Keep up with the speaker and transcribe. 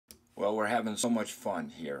Well, we're having so much fun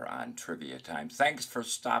here on Trivia Time. Thanks for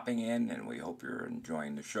stopping in, and we hope you're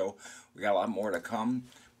enjoying the show. We got a lot more to come,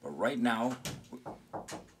 but right now...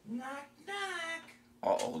 Knock, knock.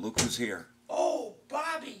 Uh-oh, look who's here. Oh,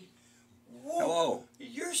 Bobby. Whoa. Hello.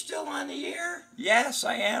 You're still on the air? Yes,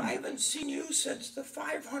 I am. I haven't seen you since the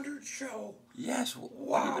 500 show. Yes.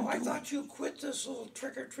 Wow, I thought you quit this little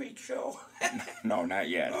trick-or-treat show. No, not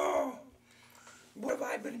yet. Oh, what have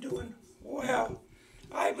I been doing? Well,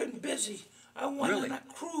 I've been busy. I went on a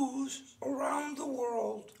cruise around the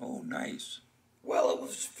world. Oh, nice. Well, it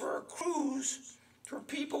was for a cruise for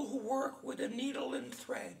people who work with a needle and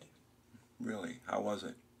thread. Really? How was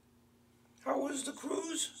it? How was the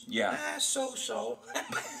cruise? Yeah. So-so.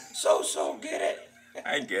 So-so, get it?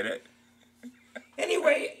 I get it.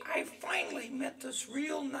 Anyway, I finally met this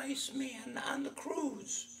real nice man on the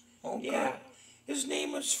cruise. Oh, yeah. good. His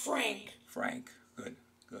name was Frank. Frank. Good,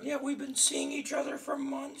 good. Yeah, we've been seeing each other for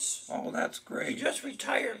months. Oh, that's He great. just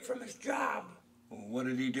retired from his job. What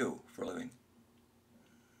did he do for a living?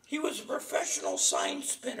 He was a professional sign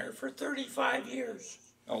spinner for 35 years.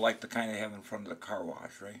 Oh, like the kind they have in front of the car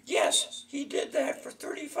wash, right? Yes, he did that for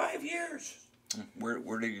 35 years.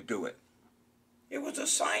 Where did you do it? It was a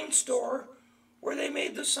sign store where they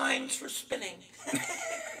made the signs for spinning.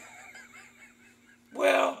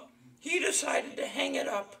 Well, he decided to hang it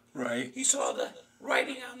up. Right. He saw the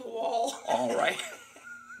writing on the wall. All right.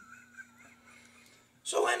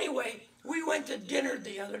 So anyway, we went to dinner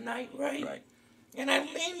the other night, right? Right. And I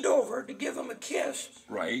leaned over to give him a kiss.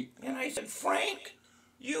 Right. And I said, Frank,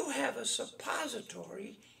 you have a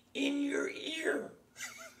suppository in your ear.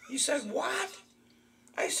 He said, what?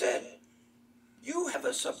 I said, you have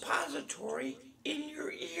a suppository in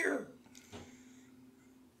your ear.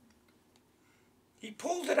 He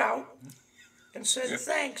pulled it out and said,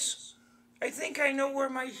 thanks. I think I know where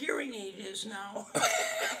my hearing aid is now.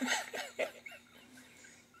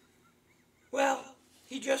 Well,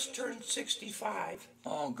 he just turned 65.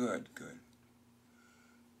 Oh, good, good.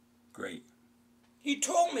 Great. He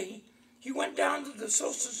told me he went down to the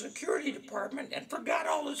Social Security Department and forgot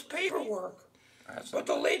all his paperwork. But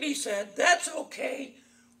the lady said, that's okay.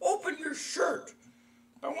 Open your shirt.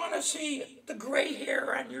 I want to see the gray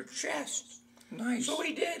hair on your chest. Nice. So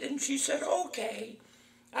he did, and she said, okay.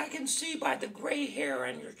 I can see by the gray hair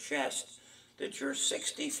on your chest that you're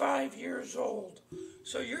 65 years old.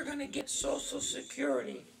 So you're going to get Social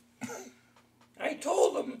Security. I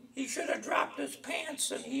told him he should have dropped his pants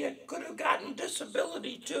and he could have gotten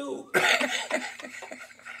disability too.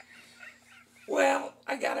 Well,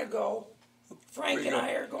 I gotta go. Frank and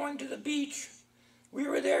I are going to the beach. We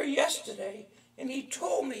were there yesterday and he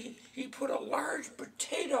told me he put a large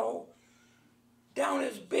potato down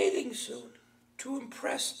his bathing suit to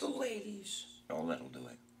impress the ladies. Oh, that'll do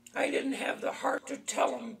it. I didn't have the heart to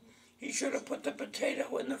tell him he should have put the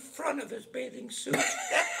potato in the front of his bathing suit.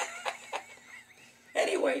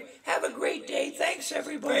 Anyway, have a great day. Thanks,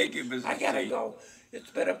 everybody. Thank you, Mrs. I gotta T. go. It's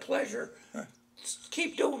been a pleasure.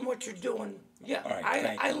 Keep doing what you're doing. Yeah, All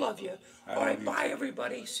right, I love you. All right, bye, too.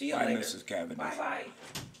 everybody. See you Bye, later. Mrs. Cavendish. Bye-bye.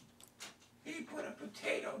 He put a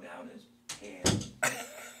potato down his pants.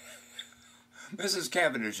 Mrs.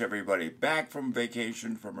 Cavendish, everybody, back from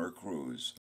vacation from her cruise.